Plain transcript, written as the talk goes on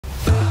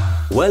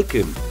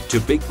Welcome to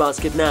Big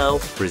Basket Now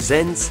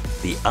presents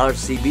the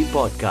RCB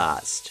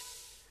podcast.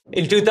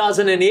 In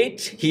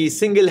 2008, he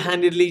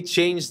single-handedly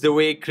changed the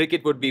way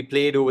cricket would be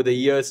played over the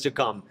years to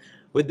come.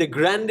 With the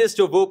grandest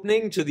of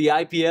opening to the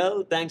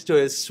IPL thanks to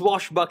his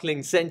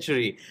swashbuckling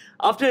century.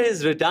 After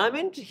his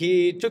retirement,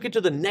 he took it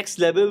to the next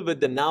level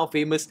with the now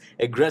famous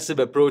aggressive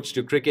approach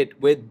to cricket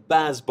with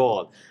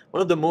baseball.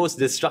 One of the most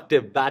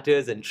destructive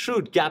batters and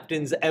shrewd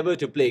captains ever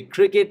to play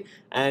cricket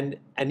and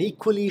an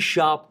equally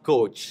sharp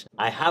coach.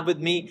 I have with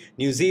me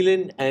New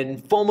Zealand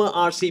and former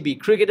RCB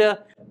cricketer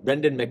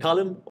Brendon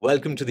McCullum.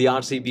 Welcome to the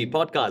RCB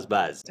podcast,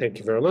 Baz. Thank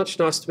you very much.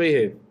 Nice to be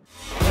here.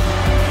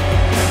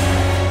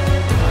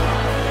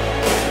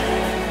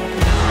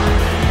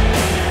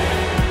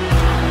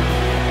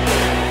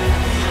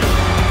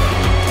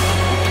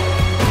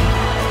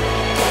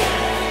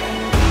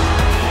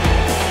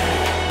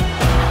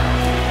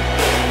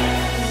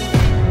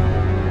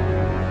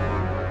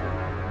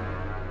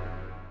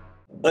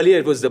 Earlier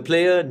it was the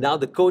player, now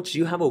the coach.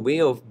 You have a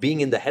way of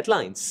being in the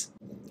headlines.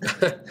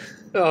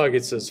 I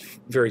guess it's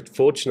very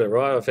fortunate,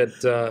 right? I've had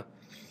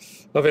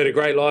a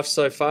great life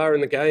so far in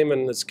the game,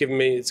 and it's given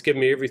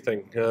me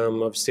everything.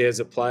 Obviously,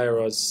 as a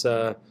player,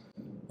 I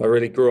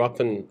really grew up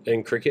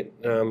in cricket,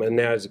 and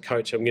now as a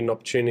coach, I'm getting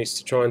opportunities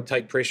to try and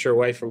take pressure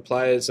away from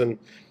players and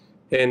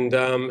getting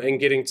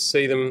to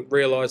see them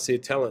realise their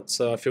talent.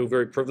 So I feel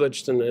very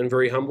privileged and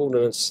very humbled,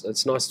 and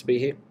it's nice to be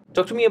here.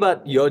 Talk to me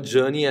about your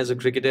journey as a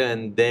cricketer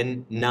and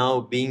then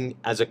now being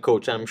as a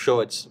coach. I'm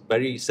sure it's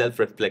very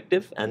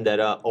self-reflective and there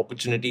are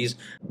opportunities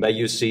where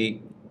you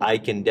see I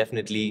can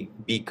definitely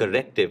be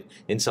corrective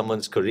in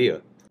someone's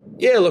career.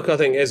 Yeah, look, I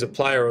think as a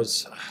player,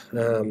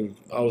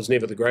 I was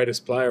never the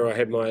greatest player. I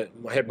had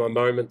my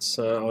moments.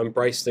 I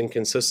embraced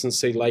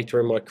inconsistency later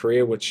in my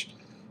career, which,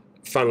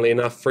 funnily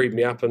enough, freed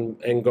me up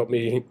and got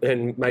me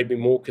and made me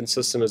more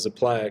consistent as a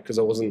player because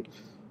I wasn't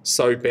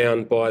so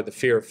bound by the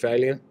fear of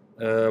failure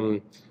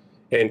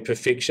and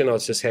perfection. I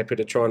was just happy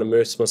to try and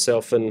immerse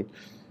myself in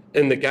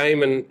the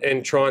game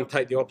and try and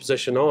take the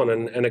opposition on,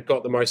 and it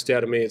got the most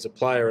out of me as a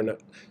player, and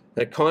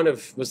it kind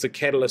of was the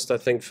catalyst, I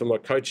think, for my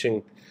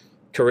coaching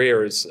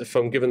career. Is if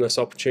I'm given this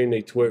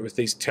opportunity to work with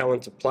these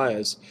talented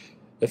players,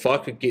 if I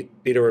could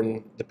get better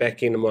in the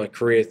back end of my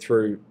career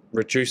through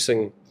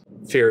reducing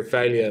fear of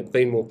failure,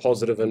 being more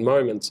positive in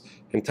moments,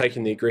 and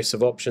taking the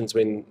aggressive options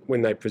when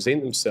they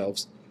present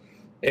themselves,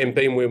 and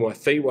being where my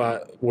feet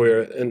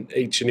were in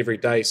each and every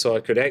day so I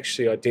could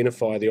actually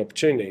identify the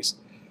opportunities,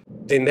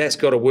 then that's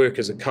got to work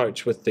as a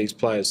coach with these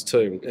players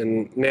too.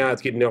 And now I'm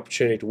getting the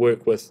opportunity to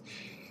work with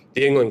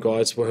the England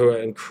guys who are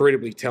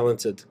incredibly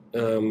talented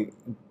and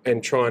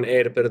try and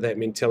add a bit of that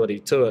mentality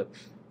to it.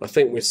 I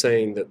think we're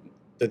seeing that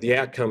the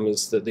outcome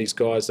is that these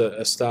guys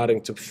are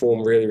starting to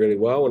perform really, really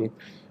well, and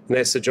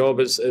that's the job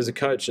as a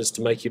coach, is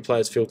to make your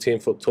players feel 10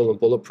 foot tall and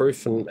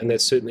bulletproof, and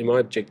that's certainly my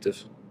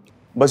objective.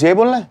 बस यही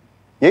बोलना है,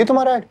 यही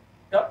तुम्हारा है?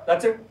 Yeah,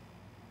 that's it.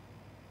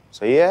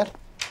 सही है यार.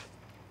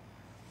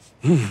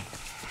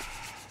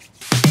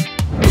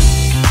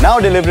 Now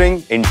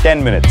delivering in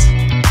 10 minutes.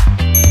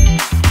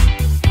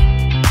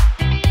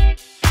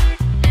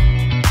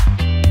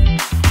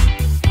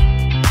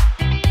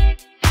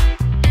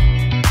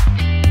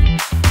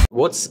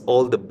 What's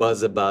all the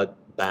buzz about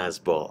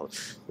baseball?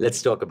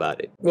 Let's talk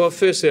about it. Well,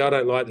 firstly, I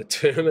don't like the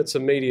term. It's a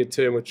media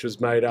term which was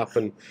made up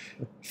and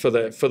for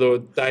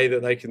the day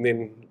that they can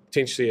then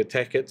potentially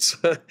attack it.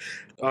 So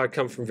I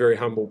come from a very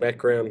humble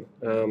background.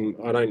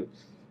 I don't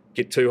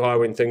get too high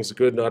when things are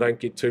good, and I don't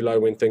get too low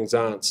when things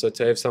aren't. So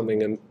to have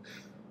something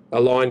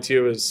aligned to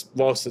you is,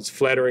 whilst it's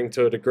flattering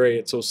to a degree,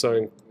 it's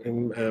also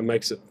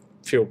makes it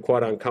feel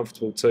quite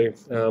uncomfortable too.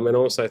 And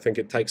also I think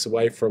it takes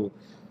away from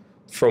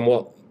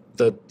what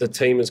the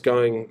team is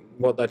going,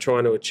 what they're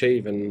trying to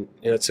achieve. And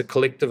it's a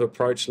collective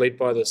approach led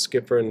by the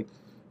skipper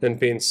and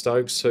Ben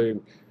Stokes,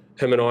 who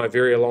him and I are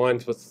very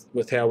aligned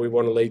with how we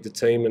want to lead the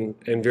team,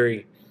 and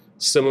very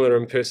similar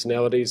in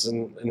personalities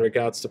in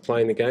regards to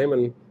playing the game.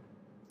 And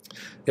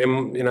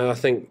I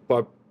think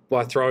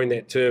by throwing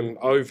that term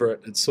over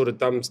it, it sort of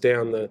dumbs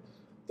down the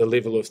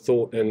level of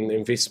thought and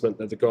investment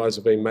that the guys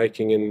have been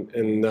making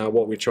in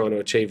what we're trying to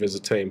achieve as a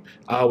team.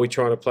 Are we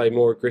trying to play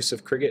more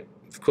aggressive cricket?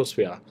 Of course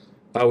we are.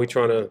 Are we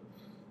trying to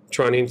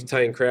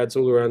entertain crowds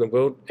all around the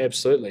world?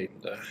 Absolutely.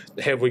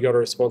 Have we got a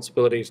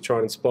responsibility to try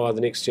and inspire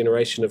the next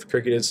generation of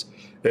cricketers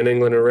in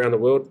England and around the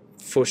world?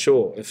 For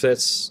sure. If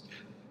that's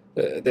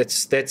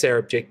our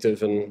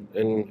objective, and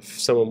if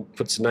someone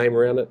puts a name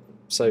around it,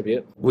 so be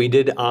it. We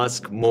did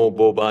ask Mo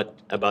Bobat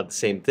about the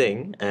same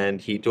thing, and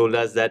he told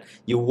us that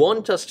you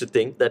want us to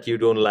think that you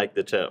don't like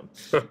the term.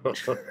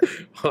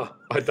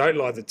 I don't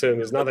like the term.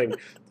 There's nothing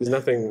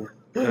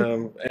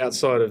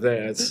outside of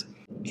that.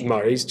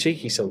 He's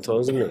cheeky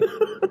sometimes, isn't he?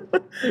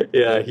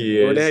 Yeah, he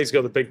is. Well, now he's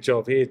got the big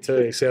job here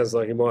too. He sounds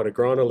like he might have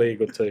grown a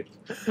league or two.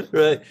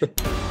 Right.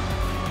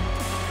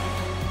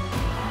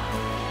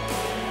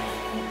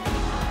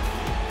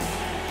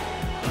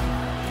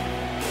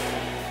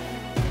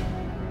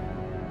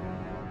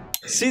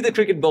 See the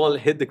cricket ball,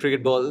 hit the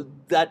cricket ball.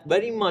 That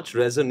very much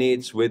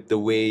resonates with the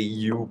way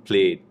you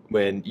played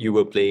when you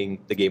were playing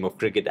the game of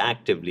cricket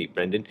actively,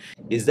 Brendon.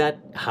 Is that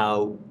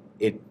how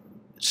it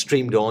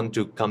streamed on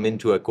to come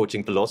into a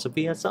coaching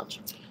philosophy as such?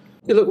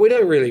 Yeah, look, we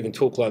don't really even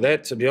talk like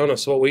that, to be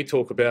honest. What we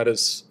talk about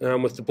is,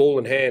 with the ball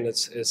in hand,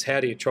 it's how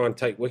do you try and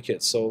take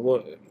wickets?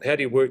 So how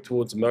do you work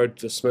towards a mode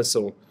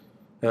dismissal?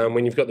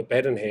 When you've got the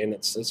bat in hand,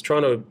 it's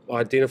trying to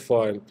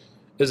identify,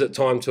 is it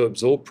time to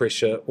absorb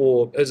pressure,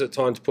 or is it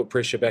time to put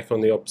pressure back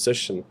on the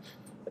opposition?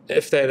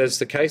 If that is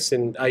the case,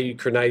 then are you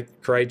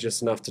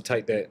courageous enough to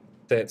take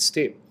that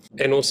step?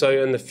 And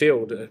also in the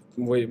field,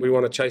 we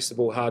want to chase the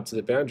ball hard to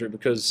the boundary,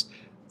 because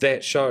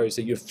that shows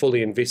that you're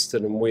fully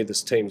invested in where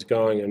this team's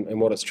going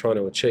and what it's trying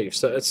to achieve.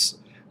 So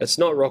it's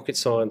not rocket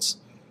science,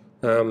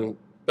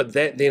 but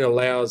that then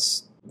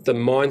allows the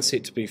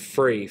mindset to be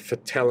free for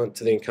talent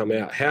to then come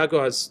out.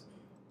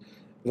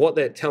 What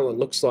that talent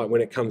looks like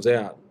when it comes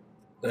out,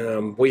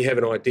 we have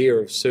an idea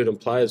of certain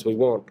players we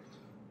want,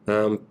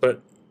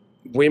 but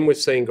when we've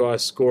seen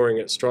guys scoring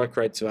at strike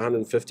rates of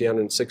 150,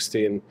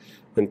 160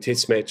 in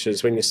test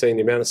matches, when you're seeing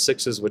the amount of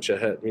sixes which are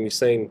hit, when you're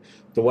seeing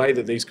the way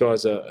that these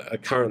guys are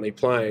currently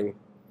playing,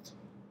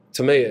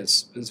 to me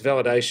it's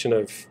validation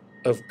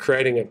of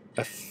creating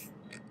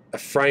a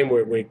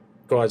framework where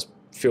guys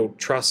feel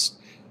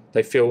trust,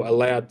 they feel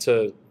allowed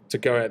to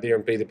go out there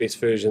and be the best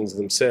versions of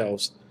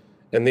themselves.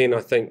 And then I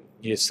think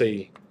you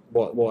see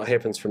what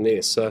happens from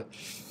there. So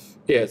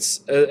yeah,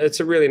 it's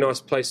a really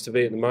nice place to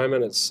be at the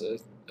moment. It's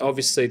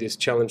obviously there's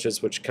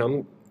challenges which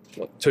come.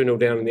 2-0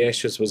 down in the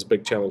Ashes was a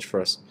big challenge for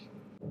us.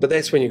 But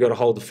that's when you've got to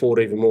hold the fort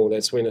even more.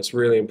 That's when it's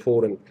really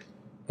important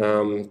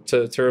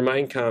to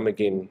remain calm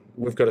again.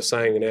 We've got a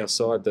saying in our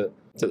side that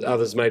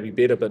others may be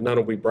better, but none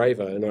will be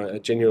braver, and I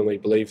genuinely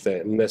believe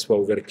that. And that's why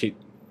we've got to keep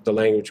the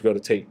language, we've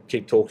got to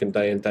keep talking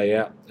day in, day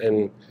out,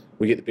 and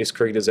we get the best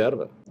cricketers out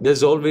of it.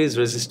 There's always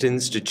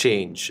resistance to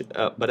change,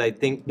 but I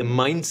think the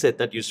mindset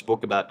that you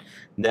spoke about,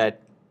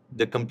 that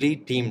the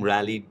complete team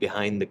rallied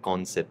behind the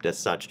concept as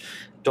such.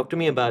 Talk to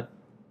me about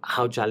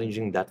how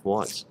challenging that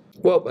was.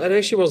 Well, it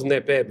actually wasn't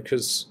that bad,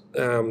 because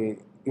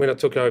when I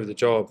took over the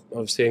job,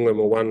 obviously England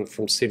were 1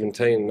 from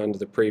 17 under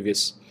the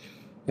previous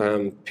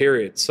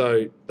period.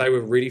 So they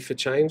were ready for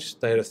change.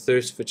 They had a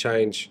thirst for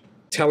change.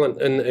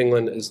 Talent in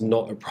England is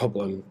not a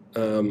problem.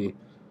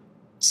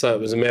 So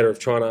it was a matter of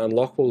trying to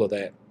unlock all of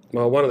that.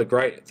 Well, one of the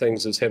great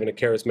things is having a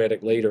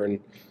charismatic leader, and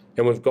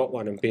we've got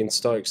one in Ben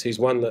Stokes. He's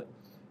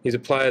a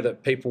player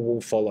that people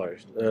will follow.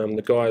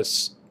 The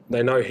guys,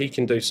 they know he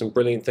can do some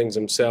brilliant things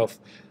himself,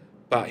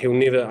 but he'll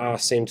never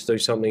ask them to do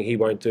something he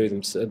won't do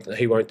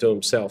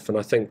himself. And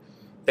I think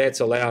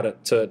that's allowed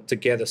it to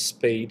gather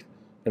speed,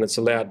 and it's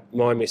allowed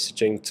my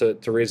messaging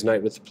to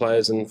resonate with the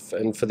players and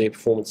for their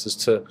performances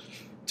to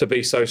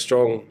be so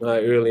strong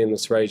early in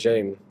this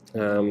regime.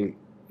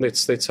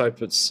 Let's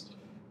hope it's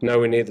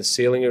nowhere near the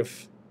ceiling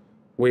of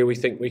where we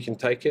think we can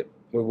take it.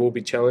 We will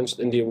be challenged.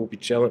 India will be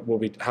challenged. Will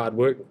be hard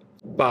work,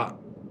 but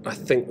I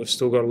think we've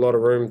still got a lot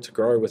of room to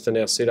grow within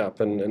our setup,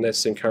 and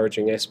that's the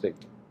encouraging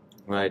aspect.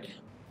 Right.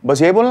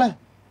 बस यही बोलना है,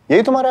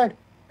 यही तुम्हारा add?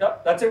 Yeah,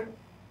 that's it.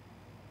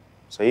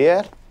 सही है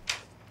यार.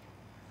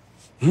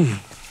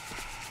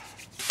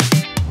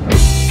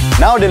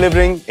 Now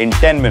delivering in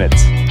 10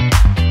 minutes.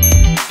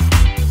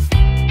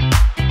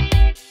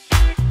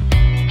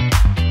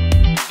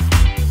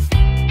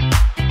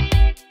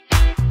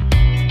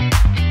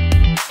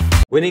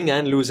 Winning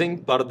and losing,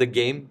 part of the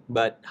game,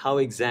 but how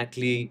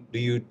exactly do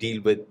you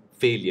deal with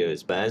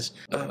failures, Baz?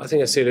 I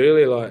think I said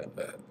earlier,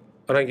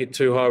 I don't get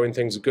too high when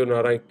things are good, and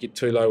I don't get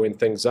too low when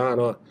things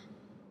aren't.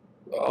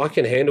 I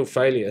can handle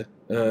failure.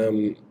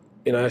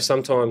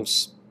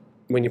 Sometimes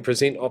when you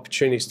present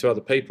opportunities to other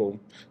people,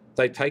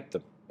 they take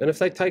them. And if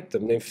they take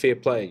them, then fair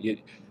play.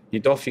 You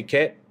doff your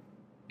cap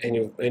and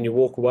you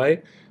walk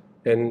away,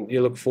 and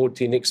you look forward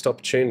to your next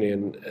opportunity.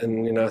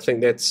 And I think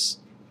that's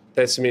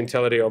the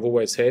mentality I've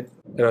always had.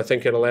 And I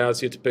think it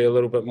allows you to be a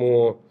little bit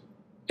more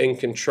in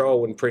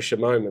control in pressure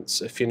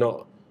moments if you're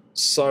not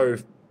so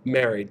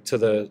married to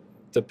the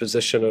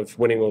position of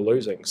winning or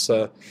losing.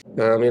 So,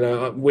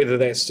 whether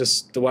that's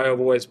just the way I've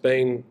always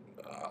been,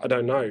 I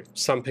don't know.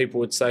 Some people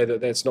would say that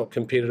that's not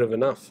competitive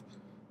enough.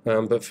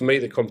 But for me,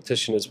 the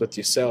competition is with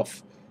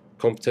yourself.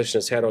 Competition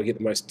is how do I get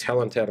the most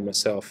talent out of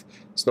myself.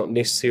 It's not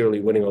necessarily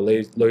winning or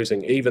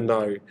losing, even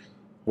though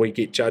we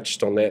get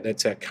judged on that.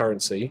 That's our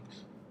currency.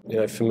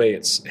 For me,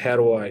 it's how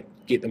do I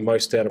get the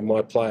most out of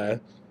my player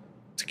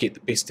to get the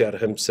best out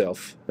of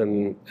himself,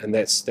 and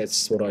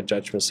that's what I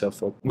judge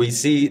myself on. We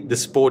see the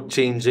sport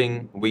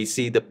changing. We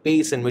see the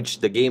pace in which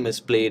the game is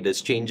played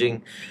is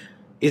changing.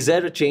 Is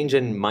there a change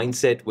in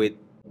mindset with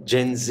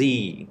Gen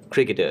Z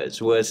cricketers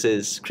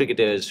versus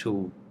cricketers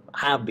who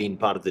have been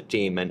part of the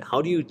team, and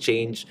how do you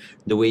change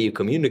the way you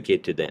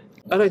communicate to them?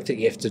 I don't think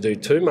you have to do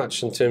too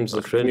much in terms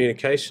of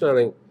communication. I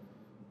think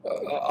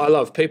I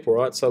love people,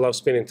 right? So I love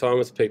spending time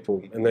with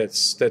people, and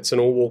that's in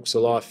all walks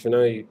of life.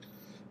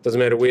 Doesn't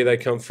matter where they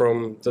come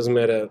from, doesn't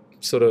matter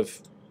sort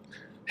of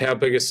how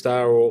big a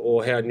star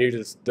or how new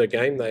to the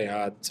game they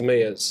are. To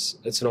me,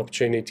 it's an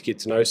opportunity to get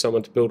to know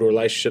someone, to build a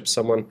relationship with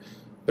someone,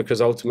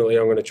 because ultimately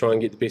I'm going to try and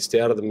get the best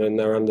out of them, and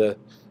they're under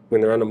when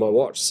they're under my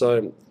watch.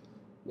 So,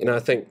 you know, I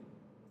think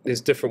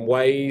there's different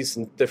ways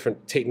and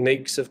different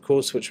techniques, of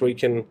course, which we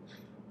can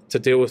to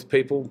deal with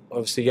people.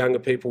 Obviously, younger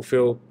people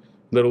feel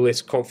a little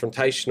less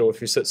confrontational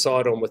if you sit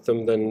side on with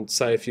them than,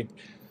 say, if you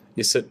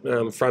sit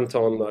front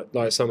on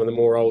like some of the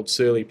more old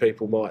surly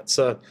people might.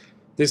 So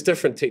there's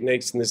different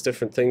techniques and there's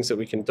different things that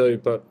we can do.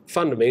 But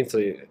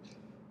fundamentally,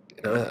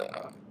 you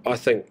know, I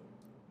think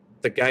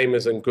the game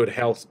is in good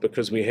health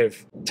because we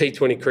have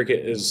T20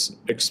 cricket is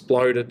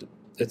exploded.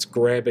 It's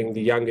grabbing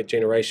the younger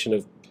generation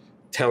of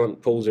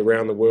talent pools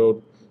around the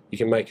world. You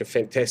can make a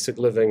fantastic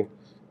living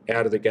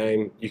out of the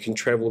game. You can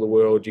travel the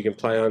world. You can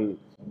play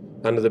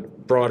under the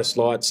brightest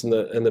lights in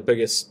the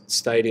biggest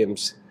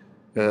stadiums.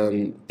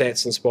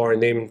 That's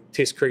inspiring them.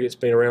 Test cricket's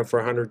been around for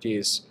 100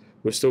 years.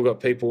 We've still got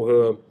people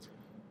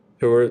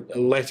who are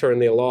later in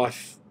their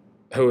life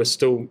who are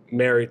still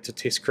married to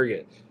Test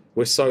cricket.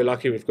 We're so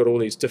lucky we've got all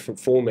these different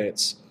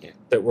formats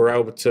that we're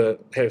able to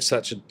have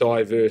such a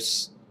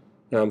diverse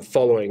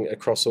following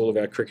across all of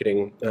our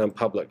cricketing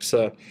public.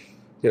 So,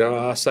 you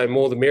know, I say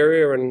more the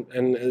merrier, and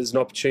there's an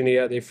opportunity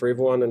out there for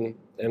everyone. And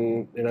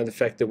you know, the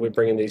fact that we're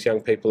bringing these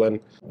young people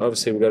in,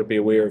 obviously we've got to be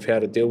aware of how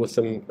to deal with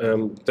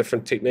them,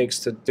 different techniques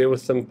to deal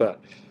with them. But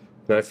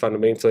you know,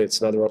 fundamentally,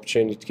 it's another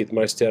opportunity to get the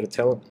most out of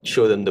talent.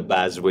 Show them the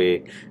Baz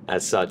way,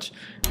 as such.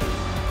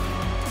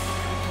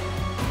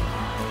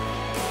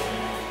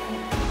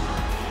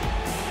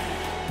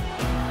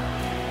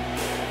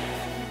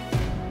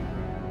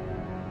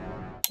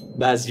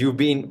 Baz, you've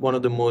been one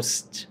of the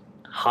most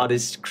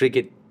hardest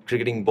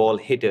cricketing ball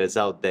hitters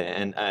out there,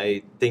 and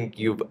I think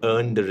you've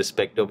earned the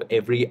respect of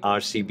every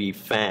RCB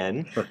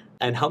fan.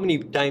 And how many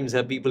times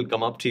have people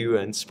come up to you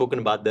and spoken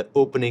about the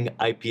opening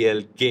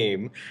IPL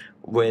game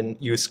when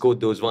you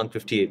scored those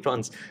 158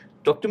 runs?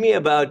 Talk to me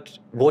about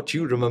what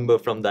you remember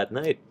from that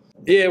night.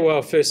 Yeah,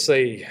 well,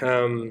 firstly,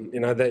 you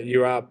know, that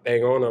you are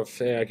bang on.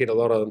 I get a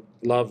lot of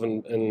love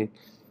and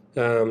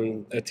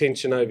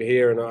attention over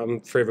here, and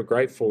I'm forever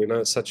grateful. You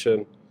know, it's such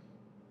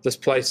this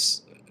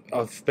place.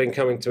 I've been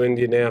coming to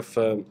India now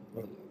for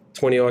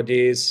 20 odd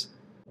years.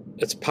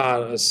 It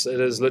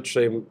is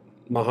literally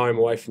my home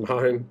away from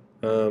home.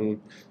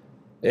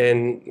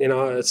 And you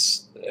know,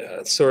 it's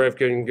Saurav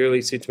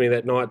Ganguly said to me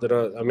that night that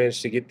I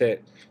managed to get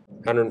that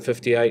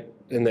 158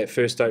 in that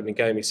first opening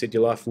game. He said,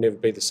 your life will never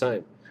be the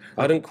same.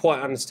 I didn't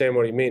quite understand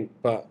what he meant,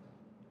 but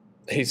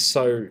he's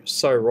so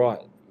right.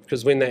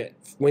 Because when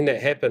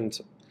that happened,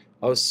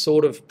 I was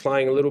sort of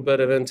playing a little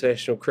bit of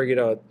international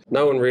cricket.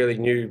 No one really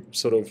knew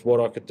sort of what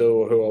I could do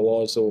or who I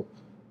was or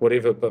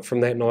whatever. But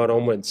from that night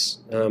onwards,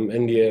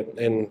 India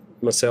and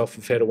myself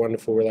have had a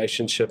wonderful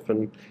relationship,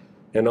 and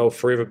I'll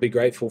forever be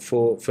grateful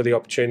for the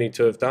opportunity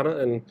to have done it,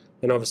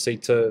 and obviously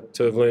to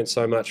have learned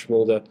so much from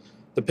all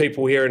the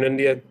people here in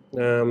India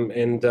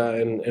and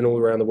all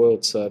around the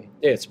world. So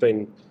yeah, it's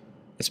been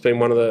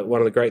one of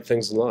the great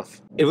things in life.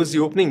 It was the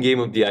opening game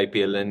of the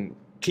IPL, and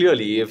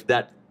clearly, if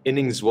that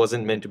innings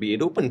wasn't meant to be,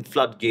 it opened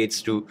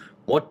floodgates to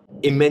what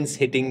immense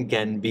hitting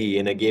can be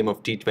in a game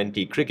of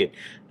T20 cricket.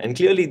 And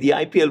clearly the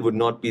IPL would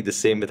not be the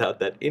same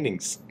without that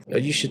innings.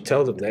 You should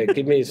tell them that.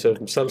 Give me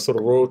some sort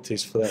of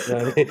royalties for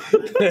that.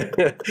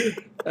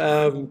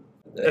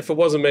 If it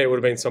wasn't me, it would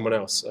have been someone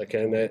else.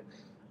 Okay, and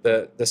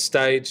the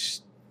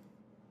stage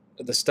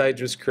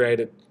was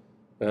created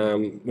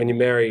when you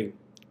marry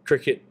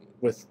cricket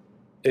with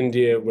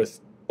India, with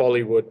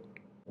Bollywood.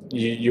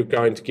 You're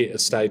going to get a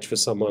stage for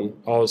someone.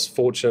 I was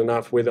fortunate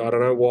enough, I don't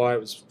know why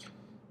it was,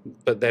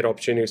 but that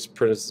opportunity was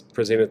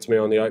presented to me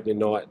on the opening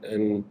night,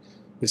 and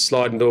there's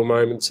sliding door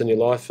moments in your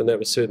life, and that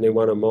was certainly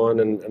one of mine,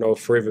 and I'll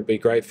forever be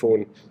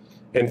grateful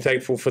and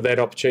thankful for that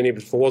opportunity.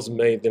 But if it wasn't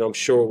me, then I'm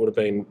sure it would have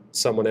been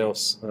someone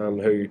else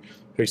who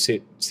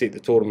set the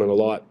tournament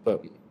alight.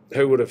 But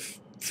who would have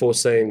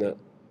foreseen that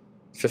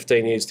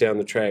 15 years down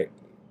the track,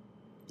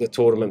 the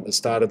tournament that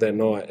started that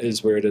night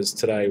is where it is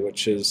today,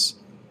 which is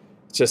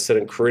just an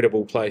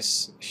incredible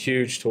place,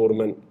 huge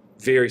tournament,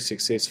 very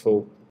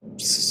successful.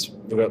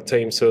 We've got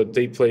teams who are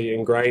deeply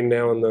ingrained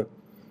now in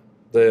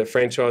the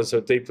franchise, who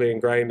are deeply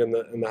ingrained in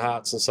the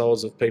hearts and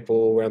souls of people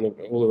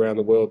all around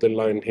the world, let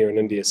alone here in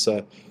India.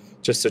 So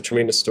just a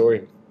tremendous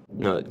story.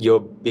 No, you're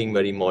being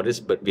very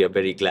modest, but we are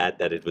very glad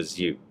that it was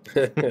you.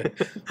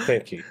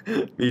 Thank you.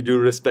 We do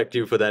respect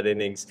you for that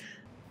innings.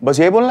 बस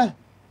यही बोलना है?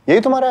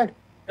 यही तुम्हारा add?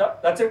 Yeah,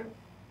 that's it.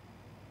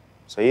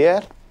 सही है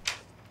यार.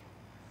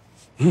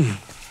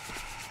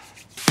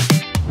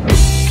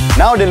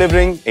 Now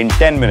delivering in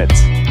 10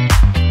 minutes.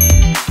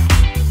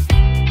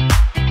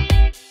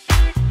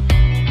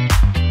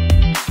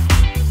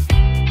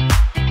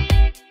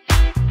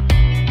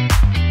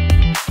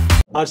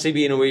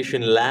 RCB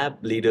Innovation Lab,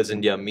 Leaders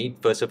India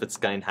Meet, first of its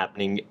kind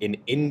happening in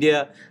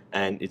India,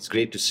 and it's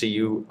great to see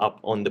you up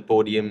on the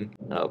podium.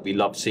 We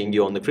love seeing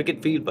you on the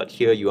cricket field, but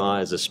here you are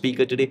as a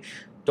speaker today.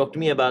 Talk to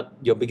me about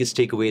your biggest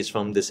takeaways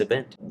from this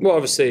event. Well,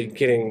 obviously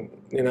getting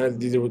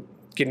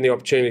the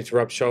opportunity to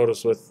rub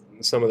shoulders with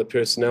some of the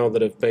personnel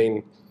that have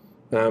been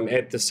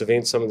at this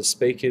event, some of the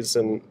speakers,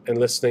 and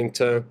listening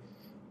to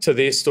to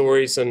their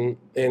stories and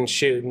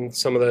sharing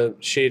some of the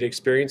shared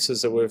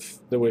experiences that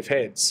we've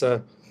had.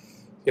 So,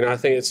 I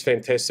think it's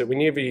fantastic.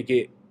 Whenever you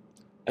get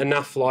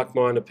enough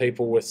like-minded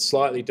people with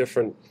slightly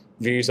different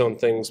views on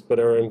things, but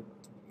are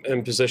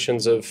in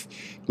positions of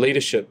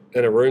leadership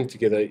in a room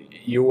together,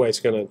 you're always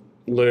going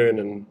to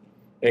learn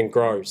and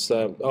grow.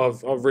 So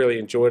I've really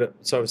enjoyed it.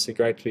 It's obviously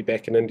great to be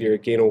back in India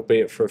again,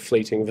 albeit for a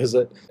fleeting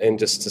visit, and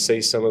just to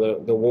see some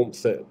of the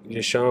warmth that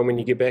you're showing when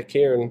you get back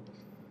here. And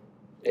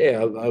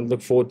yeah, I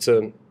look forward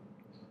to,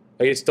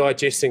 I guess,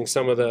 digesting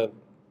some of the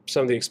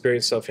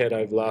experience I've had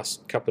over the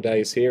last couple of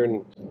days here,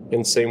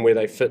 and seeing where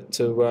they fit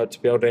to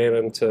be able to add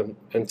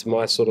into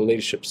my sort of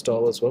leadership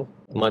style as well.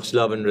 Much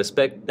love and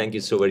respect. Thank you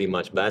so very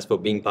much, Baz, for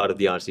being part of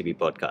the RCB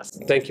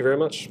podcast. Thank you very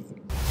much.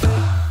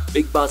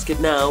 Big Basket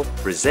Now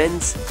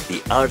presents the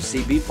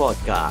RCB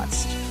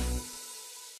podcast.